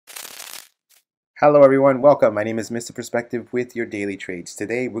Hello everyone, welcome. My name is Mr. Perspective with your daily trades.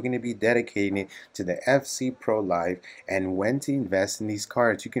 Today we're going to be dedicating it to the FC Pro Live and when to invest in these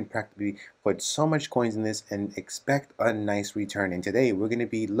cards. You can practically put so much coins in this and expect a nice return. And today we're going to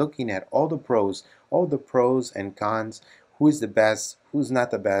be looking at all the pros and cons, who is the best, who's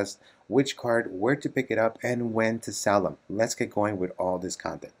not the best, which card, where to pick it up, and when to sell them. Let's get going with all this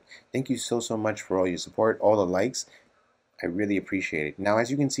content. Thank you so much for all your support, all the likes. I really appreciate it. Now, as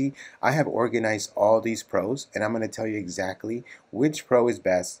you can see, I have organized all these pros, and I'm going to tell you exactly which pro is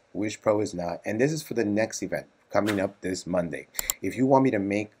best, which pro is not, and this is for the next event coming up this Monday. If you want me to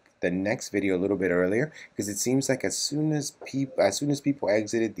make the next video a little bit earlier, because it seems like as soon as people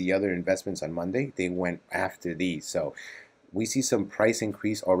exited the other investments on Monday, they went after these. So we see some price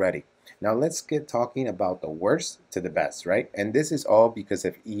increase already. Now let's get talking about the worst to the best, right? And this is all because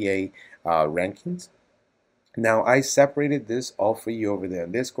of EA rankings. Now I separated this all for you over there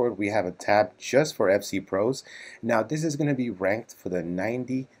in Discord. We have a tab just for FC Pros. Now this is going to be ranked for the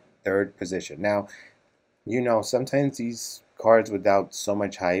 93rd position. Now, you know, sometimes these cards without so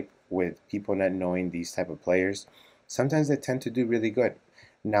much hype, with people not knowing these type of players, sometimes they tend to do really good.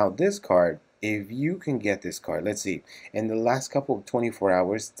 Now this card, if you can get this card, let's see, in the last couple of 24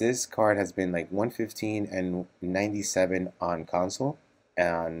 hours, this card has been like 115 and 97 on console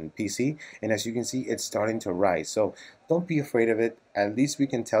and PC, and as you can see, it's starting to rise. So don't be afraid of it. At least we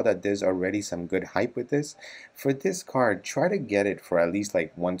can tell that there's already some good hype with this. For this card, try to get it for at least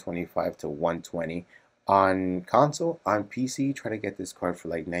like 125 to 120 on console. On PC, try to get this card for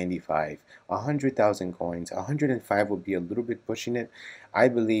like 95, 100,000 coins. 105 will be a little bit pushing it. I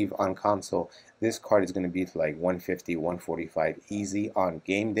believe on console this card is going to be like 150, 145 easy on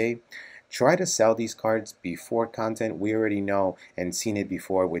game day. Try to sell these cards before content. We already know and seen it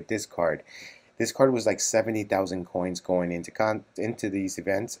before with this card. This card was like 70,000 coins going into these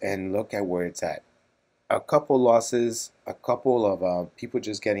events, and look at where it's at. A couple losses, a couple of people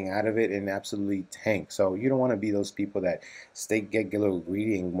just getting out of it and absolutely tank. So you don't want to be those people that get a little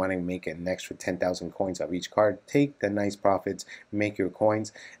greedy and want to make an extra 10,000 coins of each card. Take the nice profits, make your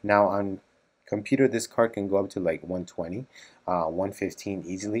coins. Now on computer, this card can go up to like 120, 115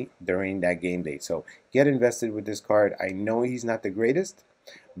 easily during that game day. So get invested with this card. I know he's not the greatest,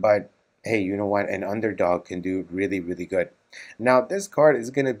 but hey, you know what? An underdog can do really good. Now this card is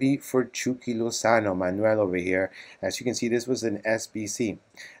going to be for Chucky Lozano, Manuel over here. As you can see, this was an SBC.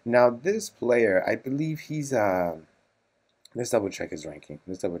 Now this player, I believe he's let's double check his ranking.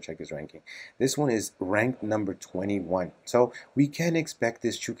 This one is ranked number 21. So we can expect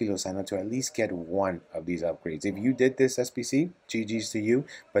this Chucky Lozano to at least get one of these upgrades. If you did this SBC, GG's to you,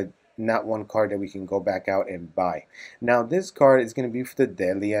 but not one card that we can go back out and buy. Now this card is going to be for the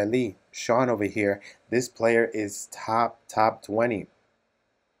Dele Alli. Sean over here, this player is top 20.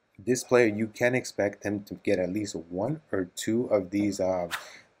 This player, you can expect him to get at least one or two of these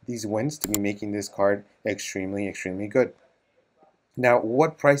wins to be making this card extremely good. Now,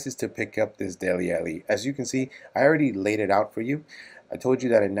 what prices to pick up this Dele Alli? As you can see, I already laid it out for you. I told you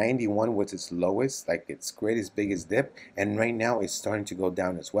that a 91 was its lowest, like its greatest biggest dip, and right now it's starting to go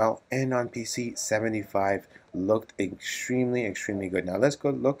down as well. And on PC, 75 looked extremely good. Now let's go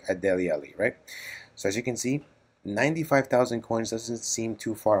look at Dele Alli, right? So as you can see, 95,000 coins doesn't seem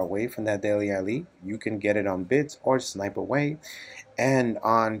too far away from that Dele Alli. You can get it on bids or snipe away. And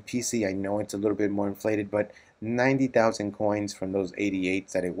on PC, I know it's a little bit more inflated, but 90,000 coins from those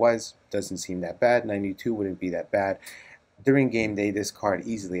 88s that it was doesn't seem that bad. 92 wouldn't be that bad. During game day, this card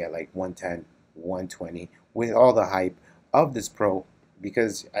easily at like 110, 120 with all the hype of this pro,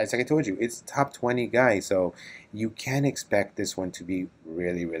 because as I told you, it's top 20 guy, so you can expect this one to be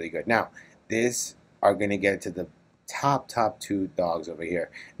really good. Now, this are going to get to the top two dogs over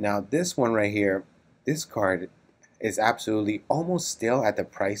here. Now, this one right here, this card is absolutely almost still at the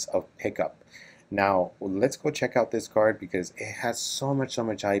price of pickup. Now let's go check out this card because it has so much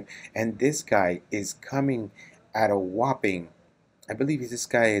hype, and this guy is coming at a whopping, I believe this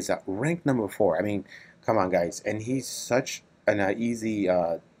guy is ranked number 4. I mean, come on guys, and he's such an easy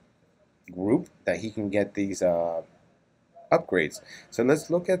group that he can get these upgrades. So let's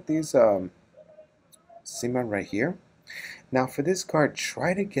look at these Simon right here. Now for this card,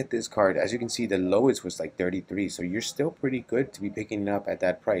 try to get this card. As you can see, the lowest was like 33, so you're still pretty good to be picking it up at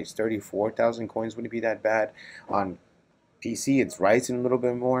that price. 34,000 coins wouldn't be that bad. On PC, it's rising a little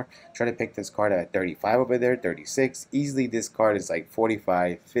bit more. Try to pick this card at 35 over there, 36. Easily this card is like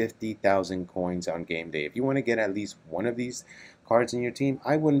 45, 50,000 coins on game day. If you want to get at least one of these cards in your team,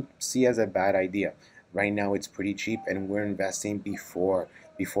 I wouldn't see as a bad idea. Right now it's pretty cheap, and we're investing before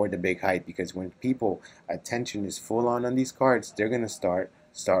the big hype, because when people attention is full on these cards, they're gonna start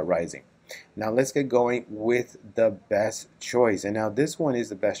rising. Now let's get going with the best choice. And now this one is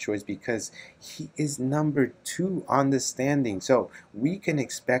the best choice because he is number 2 on the standing. So we can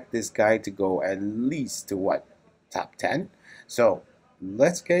expect this guy to go at least to what? Top 10? So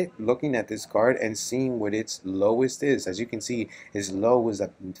let's get looking at this card and seeing what its lowest is. As you can see, his low was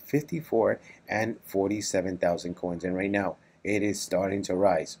at 54 and 47,000 coins. And right now it is starting to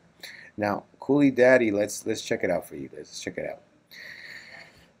rise. Now, Coolie Daddy, let's check it out for you. Let's check it out.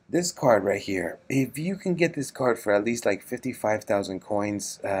 This card right here, if you can get this card for at least like 55,000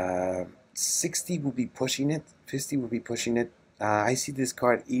 coins, 60 will be pushing it, 50 will be pushing it. I see this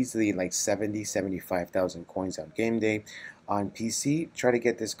card easily like 70, 75,000 coins on game day. On PC, try to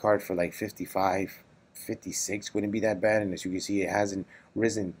get this card for like 55, 56 wouldn't be that bad. And as you can see, it hasn't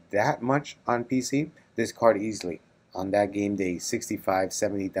risen that much on PC. This card easily on that game day 65,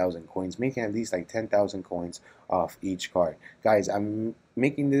 70,000 coins, making at least like 10,000 coins off each card. Guys, I'm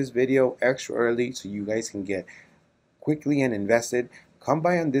making this video extra early so you guys can get quickly and invested. Come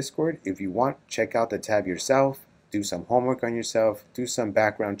by on Discord if you want. Check out the tab yourself, do some homework on yourself, do some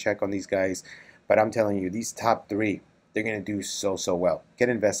background check on these guys. But I'm telling you, these top 3, they're gonna do so well. Get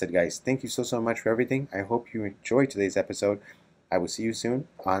invested, guys. Thank you so much for everything. I hope you enjoyed today's episode. I will see you soon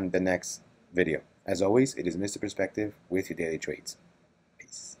on the next video. As always, it is Mr. Perspective with your daily trades.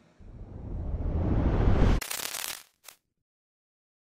 Peace.